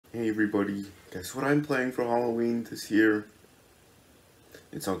Hey everybody, guess what I'm playing for Halloween this year?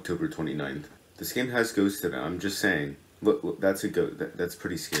 It's October 29th. This game has ghosts in it, I'm just saying. Look, that's a ghost. That's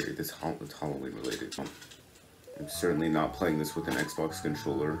pretty scary. It's Halloween related. I'm certainly not playing this with an Xbox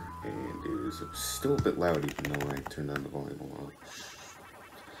controller, and it is still a bit loud even though I turned down the volume a lot.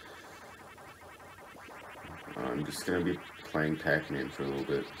 I'm just gonna be playing Pac-Man for a little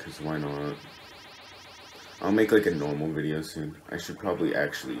bit, because why not? I'll make like a normal video soon. I should probably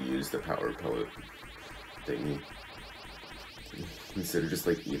actually use the power pellet thingy instead of just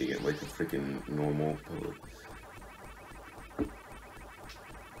like eating it like a freaking normal pellet.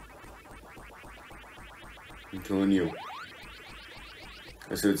 I'm killing you.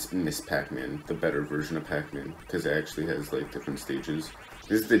 So it's Ms.Pacman, the better version of Pac-Man, because it actually has like different stages.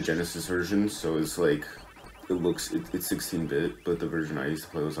 This is the Genesis version, so it's like, it's 16-bit, but the version I used to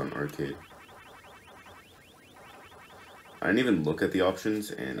play was on arcade. I didn't even look at the options,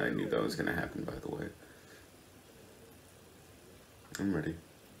 and I knew that was gonna happen, by the way. I'm ready.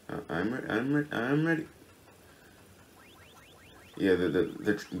 I'm ready. Yeah,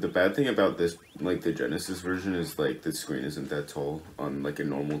 the bad thing about this, like the Genesis version, is like the screen isn't that tall on like a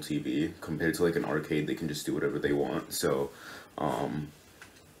normal TV compared to like an arcade. They can just do whatever they want. So,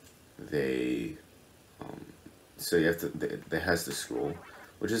 they, so you have to. They has to scroll,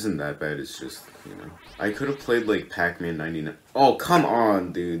 which isn't that bad. It's just, you know, I could have played like Pac-Man 99. Oh, come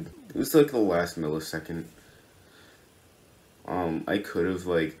on, dude! It was like the last millisecond. I could have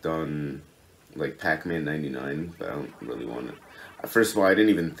like done like Pac-Man 99, but I don't really want it. First of all, I didn't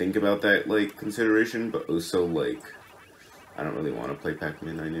even think about that like consideration, but also like I don't really want to play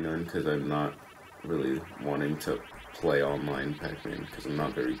Pac-Man 99 because I'm not really wanting to play online Pac-Man because I'm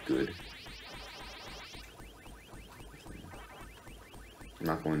not very good. I'm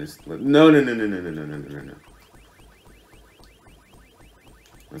not going to no.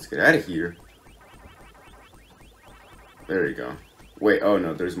 Let's get out of here. There you go. Wait, oh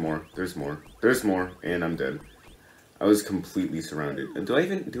no, there's more. There's more. There's more, and I'm dead. I was completely surrounded. Do I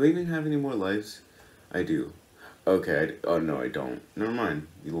even have any more lives? I do. Okay, oh no, I don't. Never mind,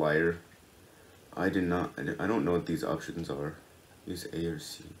 you liar. I did not, I don't know what these options are. Use A or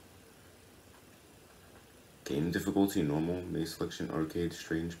C. Game difficulty, normal, maze selection, arcade,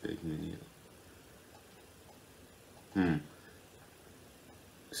 strange, big, mini.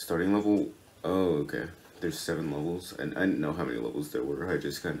 Starting level, oh, okay. There's 7 levels, and I didn't know how many levels there were. I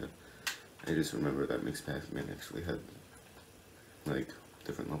just remember that Ms.Pacman actually had, like,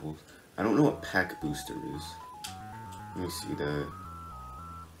 different levels. I don't know what pack booster is. Let me see that.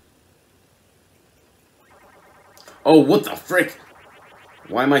 Oh, what the frick?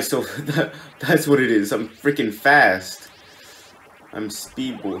 Why am I so... that's what it is. I'm freaking fast. I'm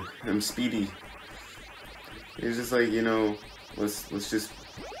speedboy. I'm speedy. It's just like, you know, let's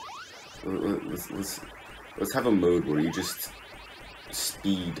have a mode where you just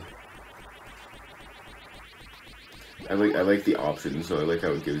speed. I like the options, so I like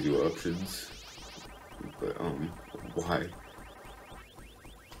how it gives you options. But why?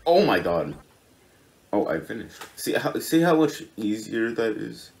 Oh my god. Oh, I finished. See how much easier that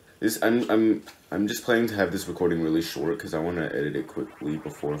is. I'm just planning to have this recording really short because I want to edit it quickly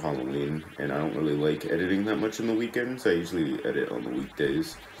before Halloween, and I don't really like editing that much in the weekends. I usually edit on the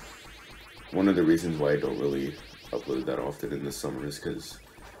weekdays. One of the reasons why I don't really upload that often in the summer is because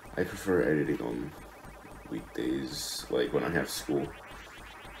I prefer editing on weekdays, like when I have school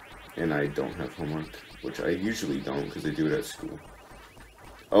and I don't have homework, which I usually don't because I do it at school.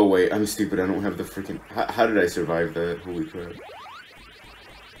 Oh wait, I'm stupid. I don't have the freaking. How did I survive that? Holy crap!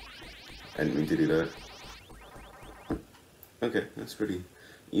 I didn't mean to do that. Okay, that's pretty.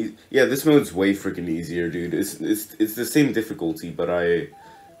 Yeah, this mode's way freaking easier, dude. It's the same difficulty, but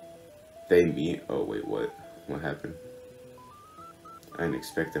they meet. Oh wait, what? What happened? I didn't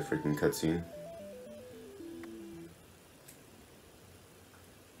expect a freaking cutscene.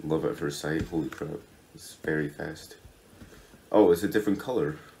 Love at first sight. Holy crap! It's very fast. Oh, it's a different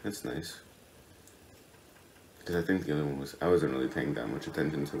color. That's nice. Because I think the other one was... I wasn't really paying that much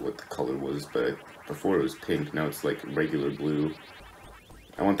attention to what the color was, but before it was pink, now it's like regular blue.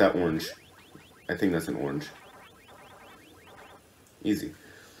 I want that orange. I think that's an orange. Easy.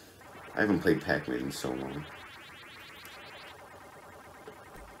 I haven't played Pac-Man in so long.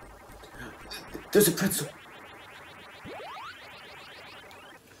 There's a pretzel!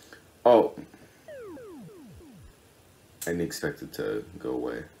 Oh. I didn't expect it to go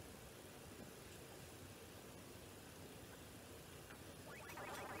away.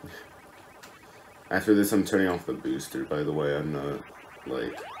 After this, I'm turning off the booster, by the way. I'm not,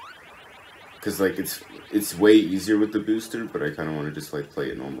 like... Cause like it's way easier with the booster, but I kind of want to just like play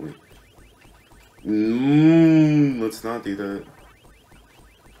it normally. Let's not do that.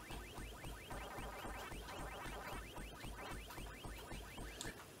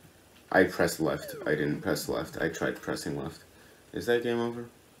 I pressed left. I didn't press left. I tried pressing left. Is that game over?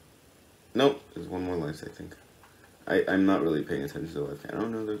 Nope. There's one more life, I think. I'm not really paying attention to the life. I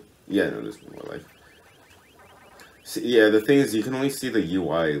don't know that. Yeah, no, there's one more life. See, yeah, the thing is, you can only see the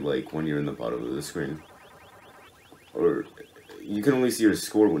UI like when you're in the bottom of the screen, or you can only see your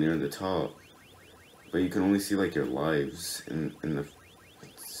score when you're in the top. But you can only see like your lives and the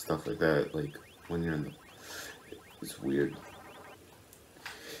stuff like that, like when you're in the. It's weird.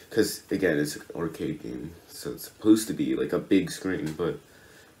 Because again, it's an arcade game, so it's supposed to be like a big screen, but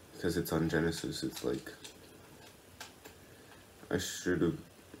because it's on Genesis, it's like I should have.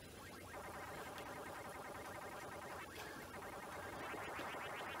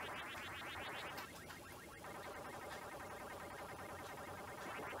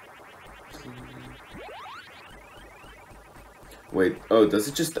 Wait, oh, does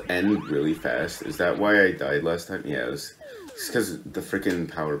it just end really fast? Is that why I died last time? Yeah, it's because the freaking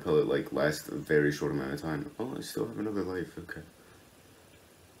power pellet, like, lasts a very short amount of time. Oh, I still have another life, okay.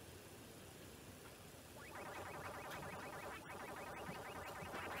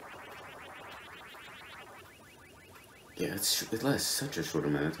 Yeah, it lasts such a short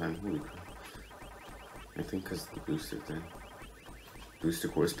amount of time, holy crap. I think because the booster thing. Booster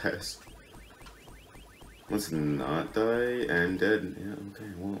course pass. Let's not die. I'm dead. Yeah, okay.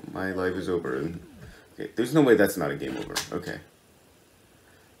 Well, my life is over. Okay, there's no way that's not a game over. Okay.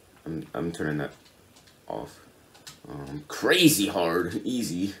 I'm turning that off. Crazy hard.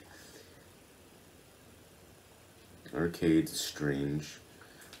 Easy. Arcade strange.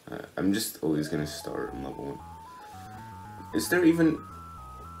 I'm just always gonna start on level 1. Is there even?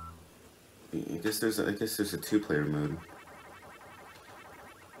 I guess there's a 2-player mode.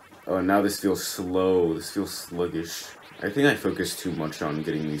 Oh, now this feels slow. This feels sluggish. I think I focused too much on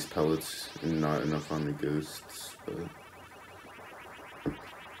getting these pellets and not enough on the ghosts, but...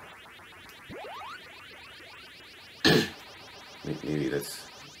 maybe that's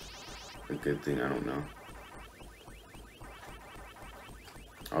a good thing, I don't know.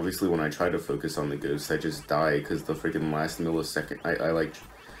 Obviously, when I try to focus on the ghosts, I just die because the freaking last millisecond... I like,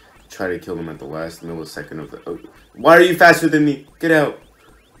 try to kill them at the last millisecond of the... Oh, why are you faster than me? Get out!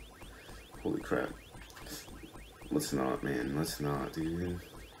 Holy crap. Let's not, man. Let's not, dude.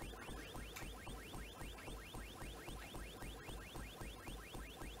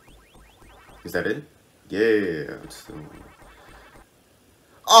 Is that it? Yeah, I'm still...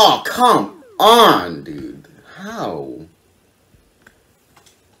 Oh, come on, dude. How?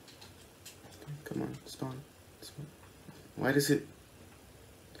 Come on, spawn. Spawn. Why does it...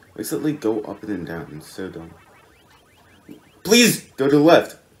 Why does it, like, go up and then down? It's so dumb. Please, go to the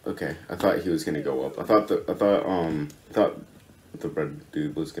left. Okay, I thought he was gonna go up. I thought the red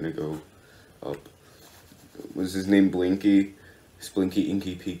dude was gonna go up. Was his name Blinky? Splinky,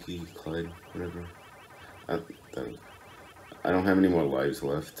 Inky, Peaky, Clyde, whatever. I don't have any more lives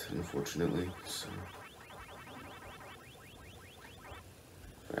left, unfortunately. So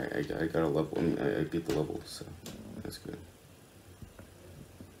I got a level. I beat the level, so that's good.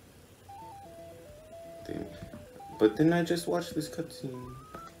 Damn. But didn't I just watch this cutscene?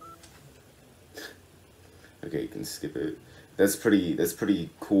 Okay, you can skip it. That's pretty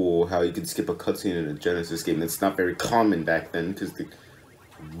cool how you can skip a cutscene in a Genesis game. That's not very common back then, because the...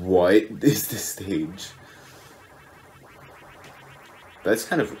 What is this stage? That's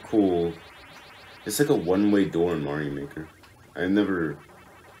kind of cool. It's like a one-way door in Mario Maker. I've never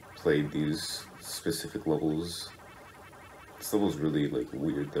played these specific levels. This level's really, like,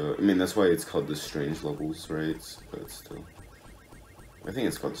 weird, though. I mean, that's why it's called the Strange levels, right? But still... I think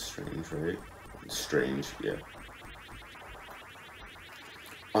it's called Strange, right? Strange, yeah.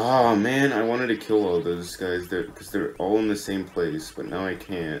 Oh man, I wanted to kill all those guys there because they're all in the same place, but now I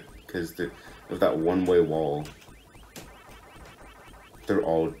can't because of that one-way wall. They're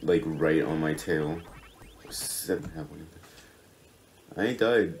all like right on my tail. I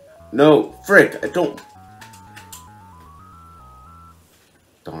died. No, frick! I don't.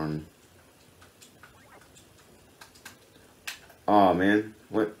 Darn. Aw, man.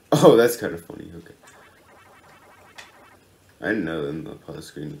 What? Oh, that's kind of funny. Okay. I didn't know in the pause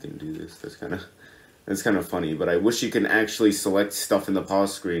screen you can do this. That's kind of funny, but I wish you can actually select stuff in the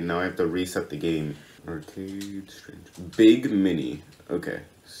pause screen. Now I have to reset the game. Arcade, strange. Big mini. Okay,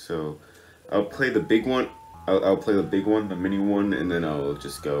 so I'll play the big one. I'll play the big one, the mini one, and then I'll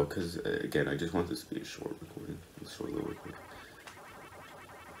just go. Because, again, I just want this to be a short recording. A short little recording.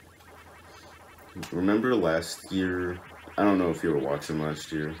 remember last year? I don't know if you were watching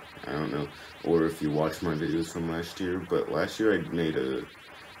last year. I don't know, or if you watched my videos from last year. But last year I made a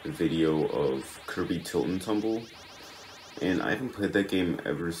video of Kirby Tilt and Tumble, and I haven't played that game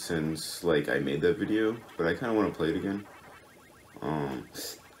ever since like I made that video. But I kind of want to play it again.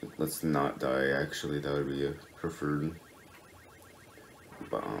 Let's not die. Actually, that would be a preferred.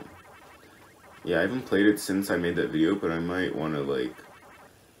 But yeah, I haven't played it since I made that video, but I might want to like.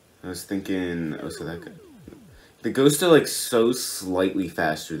 I was thinking, oh, so that guy. The ghosts are like so slightly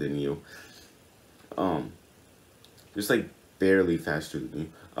faster than you. Just like barely faster than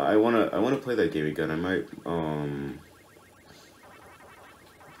you. I wanna play that game again. I might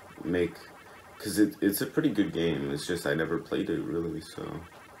make, cause it's a pretty good game. It's just I never played it really, so.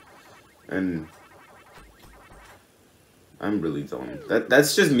 And I'm really dumb.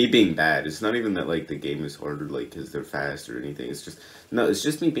 That's just me being bad. It's not even that like the game is harder like because they're fast or anything. It's just no. It's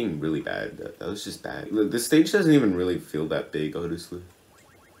just me being really bad. That was just bad. The stage doesn't even really feel that big, honestly.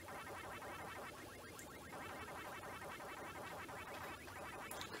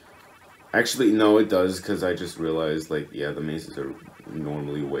 Actually, no, it does because I just realized like yeah, the mazes are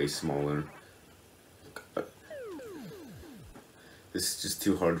normally way smaller. This is just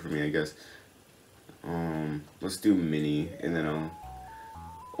too hard for me, I guess. Let's do mini, and then I'll...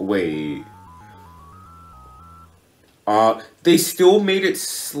 Wait. They still made it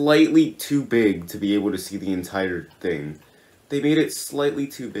slightly too big to be able to see the entire thing. They made it slightly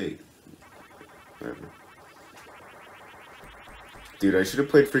too big. Whatever. Dude, I should have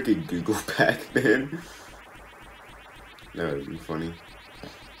played freaking Google Pac-Man. That would be funny.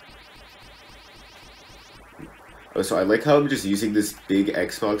 Oh, so I like how I'm just using this big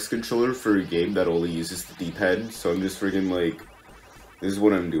Xbox controller for a game that only uses the D-pad, so I'm just freaking like, this is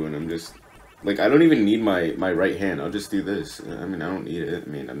what I'm doing, I'm just, like, I don't even need my right hand, I'll just do this. I mean, I don't need it, I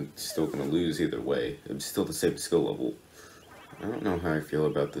mean, I'm still gonna lose either way, I'm still the same skill level. I don't know how I feel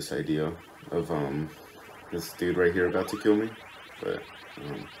about this idea of, this dude right here about to kill me, but,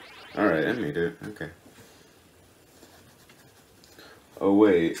 alright, I made it, okay. Oh,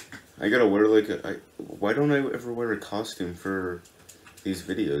 wait. I gotta wear, like, why don't I ever wear a costume for these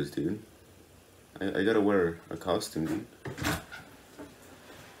videos, dude? I gotta wear a costume, dude.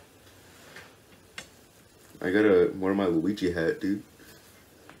 I gotta wear my Luigi hat, dude.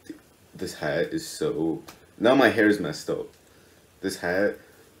 This hat is so... Now my hair's messed up. This hat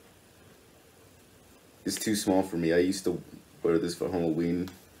is too small for me. I used to wear this for Halloween.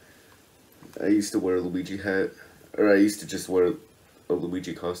 I used to wear a Luigi hat. Or I used to just wear a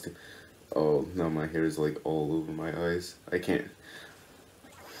Luigi costume. Oh, now my hair is like all over my eyes. I can't.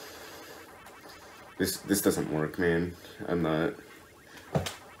 This doesn't work, man. I'm not.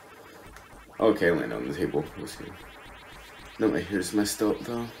 Okay, I land on the table. Let's see. No, my hair's messed up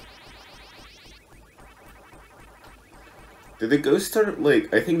though. Did the ghosts start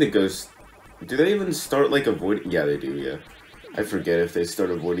like? I think the ghosts. Do they even start like avoiding? Yeah, they do. Yeah. I forget if they start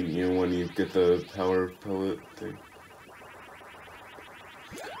avoiding you when you get the power pellet thing.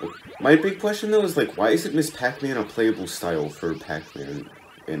 My big question though is like, why isn't Ms.Pacman a playable style for Pac-Man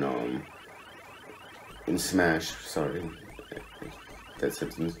in Smash? Sorry, that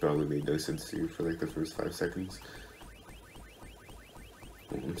sentence probably made no sense to you for like the first 5 seconds.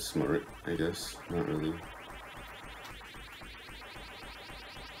 Well, I'm smart, I guess. Not really.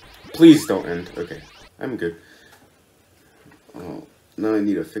 Please don't end. Okay, I'm good. Oh, now I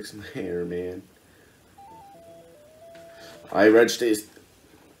need to fix my hair, man. I watched this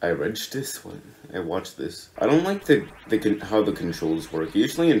one. I watched this. I don't like how the controls work.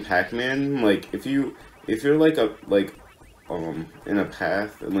 Usually in Pac-Man, like if you're like in a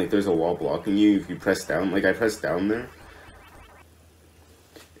path and like there's a wall blocking you, if you press down, like I pressed down there,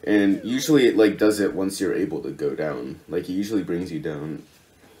 and usually it like does it once you're able to go down. Like it usually brings you down.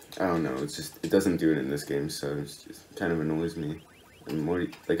 I don't know. It's just it doesn't do it in this game, so it's just kind of annoys me. And more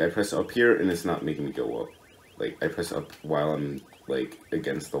like I press up here and it's not making me go up. Like I press up while I'm like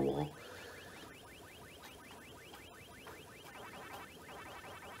against the wall.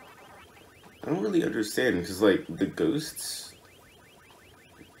 I don't really understand because like the ghosts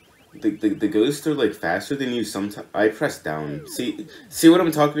the ghosts are like faster than you sometimes. I press down. See what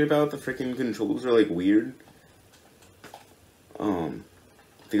I'm talking about? The freaking controls are like weird.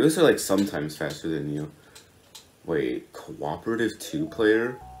 The ghosts are like sometimes faster than you. Wait, cooperative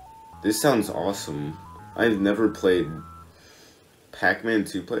 2-player? This sounds awesome. I've never played Pac-Man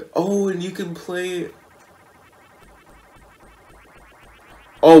 2-player. Oh, and you can play...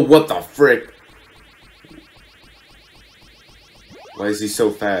 Oh, what the frick? Why is he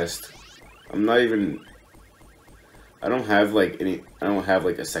so fast? I'm not even... I don't have like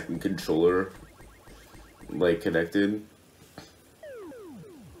a second controller like, connected.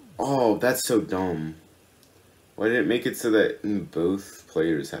 Oh, that's so dumb. Why did it make it so that both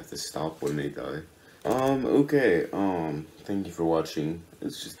players have to stop when they die? Okay, thank you for watching.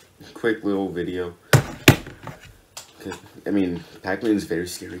 It's just a quick little video. I mean, Pac-Man's a very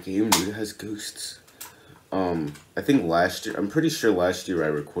scary game, dude. It has ghosts. I think last year, I'm pretty sure last year I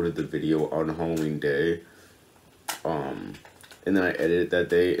recorded the video on Halloween Day. And then I edited that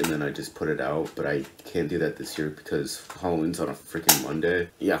day, and then I just put it out, but I can't do that this year because Halloween's on a freaking Monday.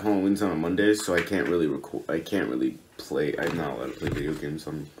 Yeah, Halloween's on a Monday, so I can't really play, I'm not allowed to play video games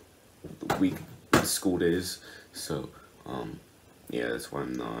on school days, so, yeah, that's why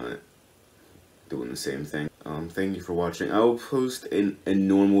I'm not doing the same thing. Thank you for watching. I will post a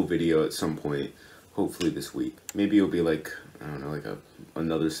normal video at some point, hopefully this week. Maybe it'll be like, I don't know, like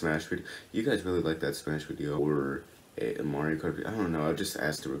another Smash video. You guys really like that Smash video, or a Mario Kart video. I don't know, I just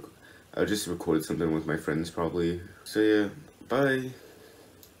recorded something with my friends probably. So yeah, bye.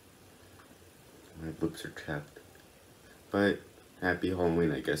 My lips are chapped. But happy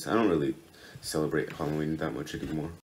Halloween, I guess. I don't really celebrate Halloween that much anymore.